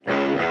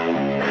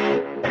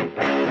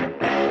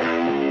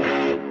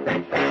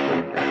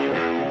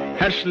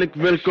Herzlich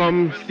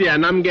willkommen,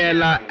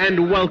 Sianamgela,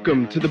 and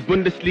welcome to the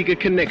Bundesliga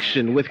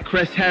Connection with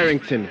Kres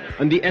Harrington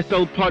on the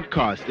SL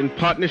Podcast in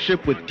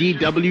partnership with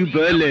DW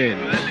Berlin.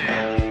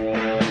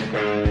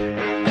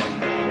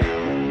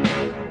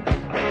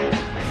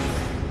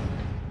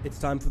 It's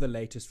time for the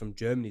latest from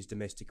Germany's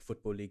domestic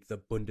football league, the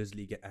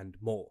Bundesliga, and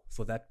more.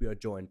 For that, we are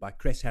joined by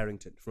Kres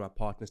Harrington from our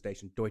partner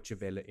station Deutsche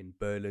Welle in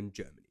Berlin,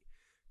 Germany.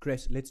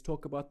 Kres, let's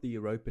talk about the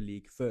Europa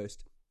League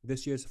first.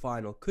 This year's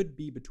final could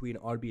be between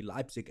RB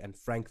Leipzig and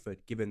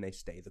Frankfurt, given they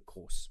stay the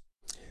course.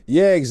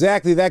 Yeah,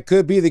 exactly. That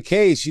could be the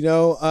case,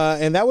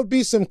 and that would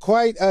be some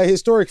quite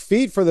historic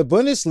feat for the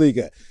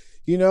Bundesliga.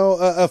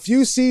 A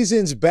few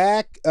seasons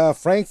back,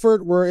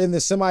 Frankfurt were in the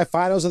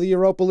semifinals of the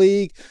Europa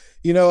League.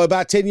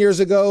 About 10 years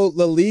ago,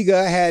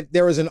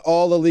 there was an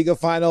all La Liga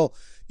final.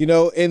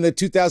 In the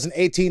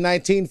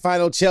 2018-19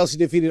 final, Chelsea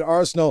defeated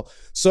Arsenal.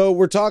 So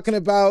we're talking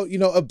about,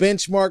 a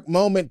benchmark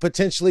moment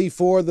potentially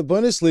for the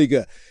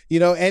Bundesliga,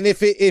 and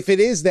if it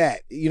is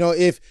that,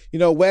 if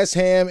West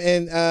Ham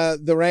and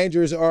the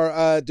Rangers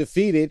are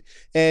defeated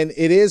and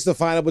it is the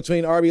final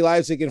between RB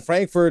Leipzig and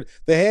Frankfurt,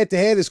 the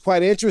head-to-head is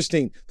quite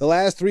interesting. The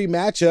last three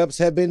matchups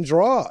have been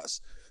draws.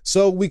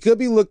 So we could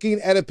be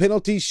looking at a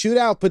penalty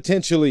shootout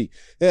potentially,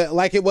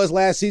 like it was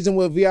last season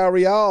with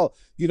Villarreal,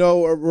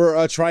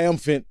 were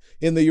triumphant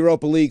in the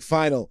Europa League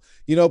final.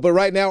 But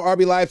right now,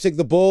 RB Leipzig,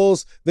 the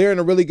Bulls, they're in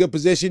a really good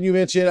position. You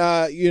mentioned,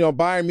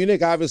 Bayern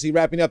Munich obviously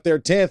wrapping up their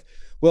 10th.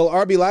 Well,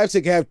 RB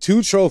Leipzig have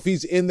 2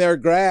 trophies in their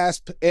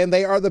grasp, and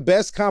they are the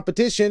best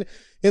competition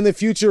in the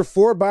future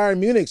for Bayern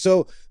Munich.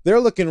 So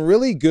they're looking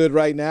really good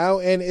right now.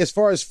 And as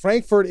far as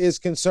Frankfurt is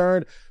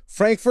concerned,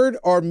 Frankfurt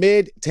are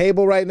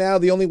mid-table right now.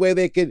 The only way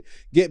they could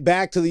get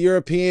back to the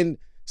European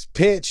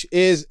pitch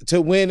is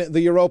to win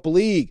the Europa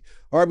League.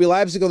 RB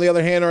Leipzig, on the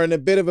other hand, are in a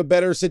bit of a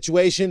better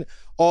situation,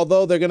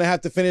 although they're going to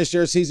have to finish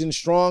their season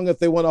strong if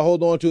they want to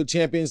hold on to a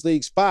Champions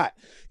League spot.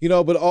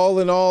 But all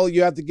in all,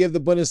 you have to give the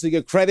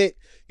Bundesliga credit,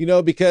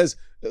 because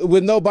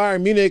with no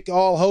Bayern Munich,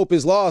 all hope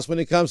is lost when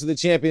it comes to the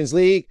Champions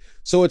League.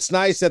 So it's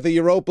nice that the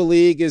Europa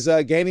League is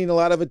gaining a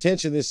lot of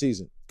attention this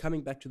season.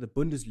 Coming back to the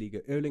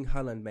Bundesliga, Erling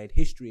Haaland made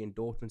history in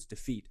Dortmund's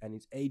defeat, and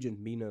his agent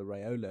Mino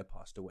Raiola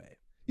passed away.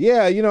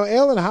 Yeah,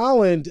 Erling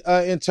Haaland,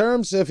 in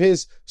terms of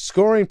his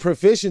scoring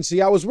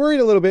proficiency, I was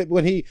worried a little bit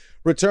when he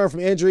returned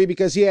from injury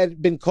because he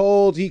had been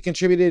cold. He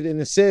contributed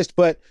an assist,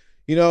 but,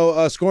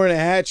 scoring a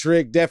hat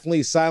trick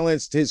definitely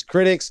silenced his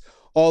critics.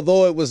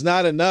 Although it was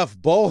not enough,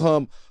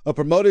 Bochum, a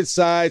promoted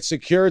side,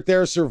 secured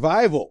their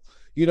survival,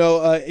 in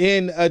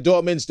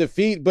Dortmund's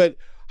defeat. But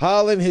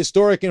Haaland,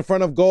 historic in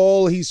front of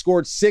goal. He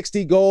scored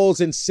 60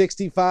 goals in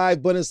 65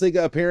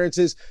 Bundesliga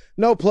appearances.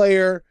 No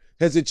player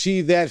has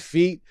achieved that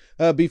feat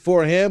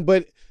before him,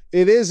 but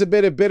it is a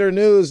bit of bitter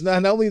news.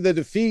 Not only the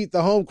defeat,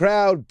 the home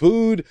crowd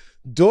booed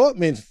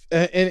Dortmund,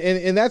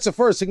 and that's a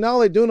first.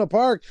 Signal Iduna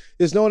Park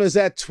is known as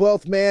that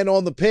 12th man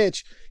on the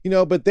pitch,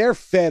 but they're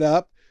fed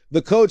up.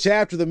 The coach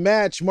after the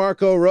match,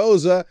 Marco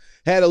Rosa,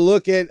 had a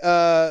look at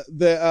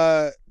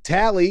the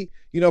tally,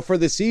 for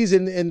the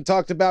season and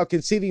talked about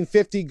conceding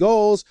 50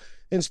 goals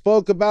and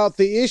spoke about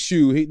the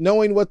issue.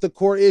 Knowing what the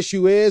core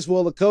issue is,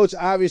 well, the coach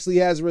obviously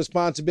has a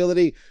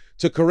responsibility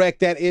to correct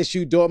that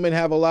issue. Dortmund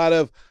have a lot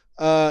of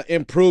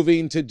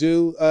improving to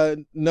do,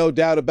 no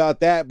doubt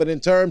about that. But in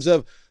terms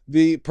of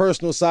the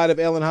personal side of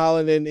Erling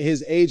Haaland and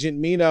his agent,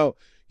 Mino,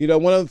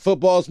 one of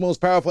football's most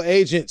powerful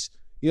agents,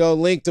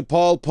 linked to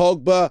Paul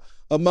Pogba,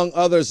 among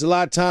others,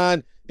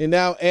 Zlatan, and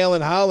now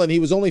Erling Haaland. He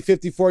was only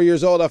 54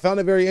 years old. I found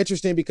it very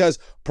interesting because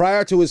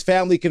prior to his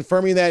family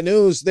confirming that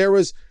news, there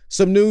was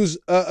some news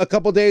a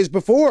couple days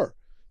before,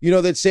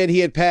 that said he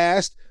had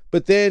passed,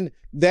 but then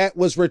that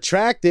was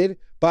retracted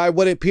by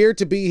what appeared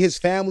to be his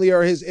family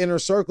or his inner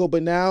circle.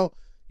 But now,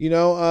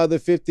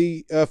 the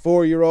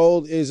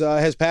 54-year-old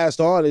has passed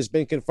on, has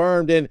been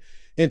confirmed. And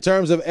in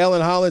terms of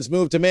Erling Haaland's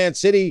move to Man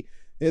City,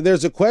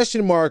 there's a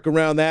question mark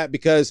around that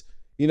because,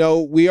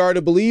 we are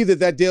to believe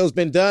that deal's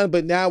been done.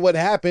 But now what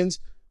happens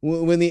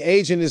when the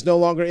agent is no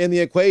longer in the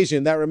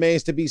equation? That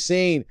remains to be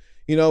seen,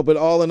 but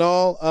all in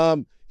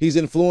all, he's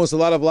influenced a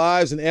lot of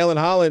lives, and Erling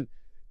Haaland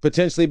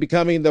potentially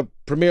becoming the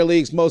Premier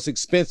League's most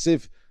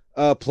expensive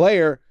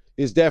player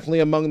is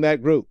definitely among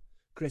that group.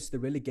 Kres, the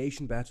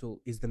relegation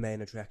battle is the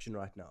main attraction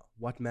right now.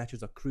 What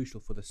matches are crucial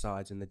for the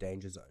sides in the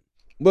danger zone?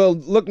 Well,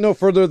 look no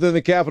further than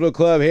the capital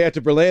club,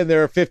 Hertha Berlin.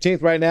 They're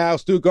 15th right now,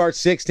 Stuttgart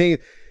 16th.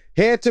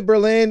 Hertha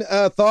Berlin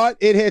thought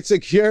it had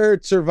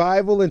secured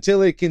survival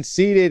until it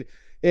conceded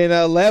and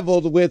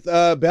leveled with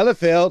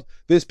Bielefeld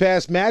this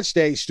past match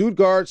day.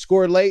 Stuttgart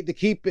scored late to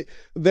keep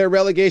their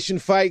relegation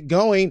fight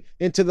going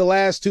into the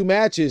last 2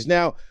 matches.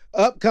 Now,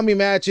 upcoming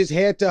matches,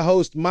 Hertha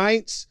host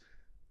Mainz.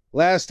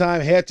 Last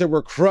time, Hertha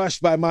were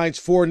crushed by Mainz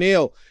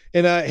 4-0.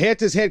 And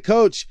Hertha's head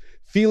coach,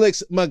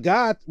 Felix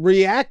Magath,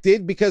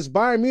 reacted because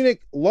Bayern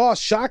Munich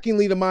lost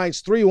shockingly to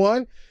Mainz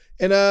 3-1.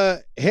 And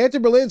Hertha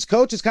Berlin's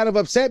coach is kind of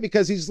upset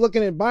because he's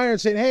looking at Bayern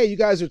saying, hey, you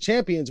guys are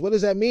champions. What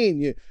does that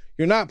mean?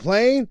 You're not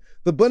playing?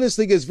 The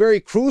Bundesliga is very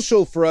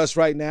crucial for us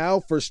right now,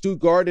 for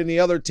Stuttgart and the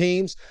other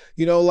teams,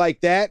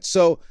 like that.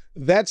 So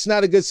that's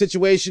not a good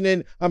situation.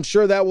 And I'm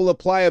sure that will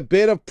apply a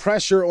bit of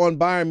pressure on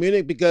Bayern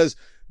Munich because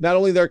not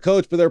only their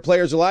coach, but their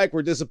players alike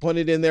were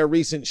disappointed in their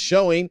recent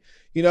showing,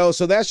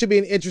 so that should be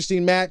an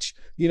interesting match,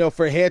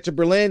 for Hertha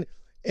Berlin.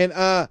 And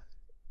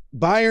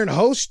Bayern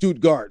hosts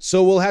Stuttgart.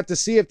 So we'll have to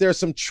see if there's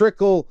some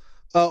trickle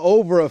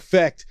over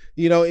effect,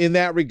 in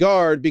that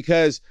regard,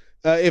 because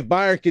if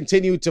Bayern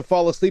continue to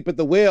fall asleep at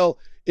the wheel,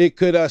 it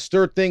could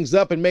stir things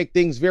up and make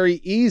things very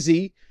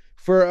easy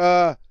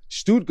for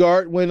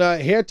Stuttgart when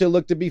Hertha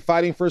looked to be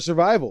fighting for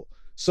survival.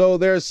 So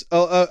there's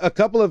a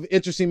couple of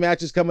interesting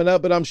matches coming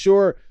up, but I'm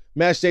sure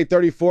match day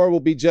 34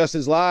 will be just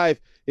as live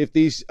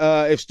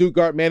if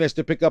Stuttgart manage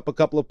to pick up a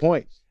couple of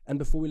points. And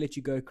before we let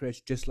you go,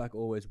 Chris, just like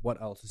always,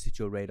 what else has hit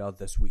your radar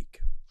this week?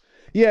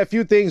 Yeah, a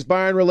few things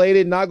Bayern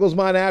related.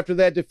 Nagelsmann, after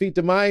that defeat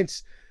to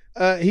Mainz,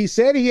 he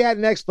said he had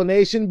an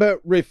explanation, but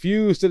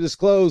refused to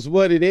disclose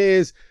what it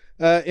is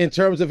in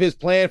terms of his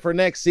plan for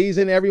next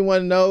season.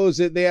 Everyone knows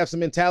that they have some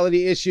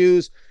mentality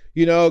issues.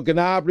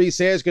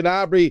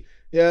 Gnabry,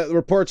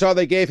 reports are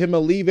they gave him a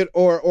leave it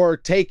or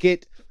take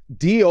it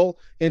deal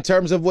in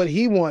terms of what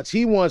he wants.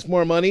 He wants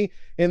more money.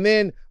 And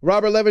then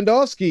Robert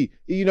Lewandowski,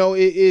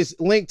 is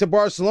linked to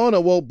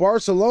Barcelona. Well,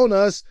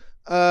 Barcelona's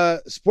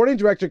sporting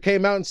director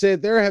came out and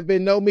said there have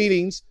been no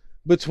meetings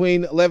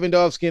between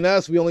Lewandowski and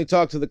us. We only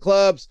talk to the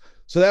clubs.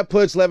 So that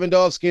puts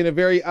Lewandowski in a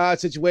very odd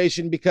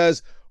situation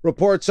because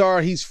reports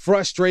are he's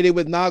frustrated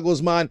with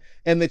Nagelsmann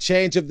and the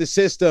change of the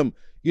system,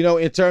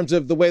 in terms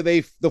of the way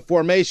the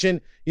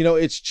formation,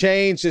 it's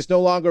changed. It's no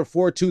longer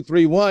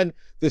 4-2-3-1,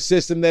 the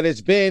system that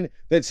it's been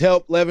that's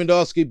helped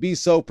Lewandowski be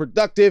so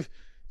productive.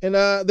 And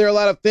there are a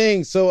lot of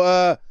things.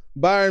 So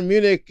Bayern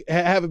Munich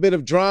have a bit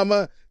of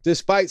drama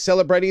despite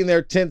celebrating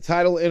their 10th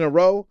title in a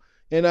row.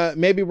 And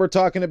maybe we're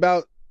talking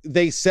about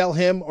they sell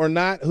him or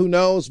not. Who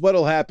knows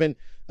what'll happen.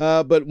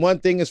 But one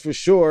thing is for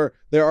sure,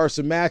 there are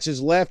some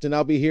matches left, and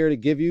I'll be here to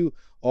give you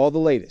all the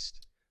latest.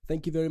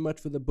 Thank you very much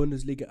for the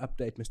Bundesliga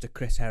update, Mr.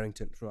 Kres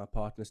Harrington from our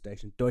partner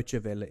station Deutsche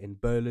Welle in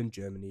Berlin,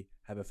 Germany.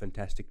 Have a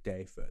fantastic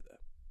day further.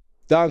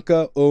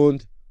 Danke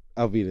und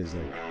auf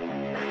Wiedersehen.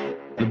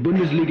 The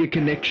Bundesliga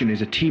Connection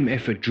is a team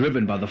effort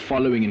driven by the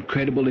following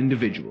incredible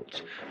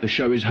individuals. The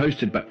show is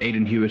hosted by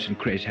Aidan Hewitt and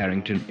Kres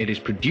Harrington. It is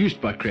produced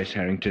by Kres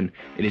Harrington.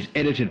 It is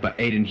edited by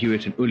Aidan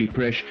Hewitt and Uli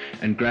Presch,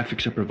 and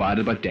graphics are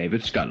provided by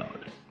David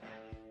Scullard.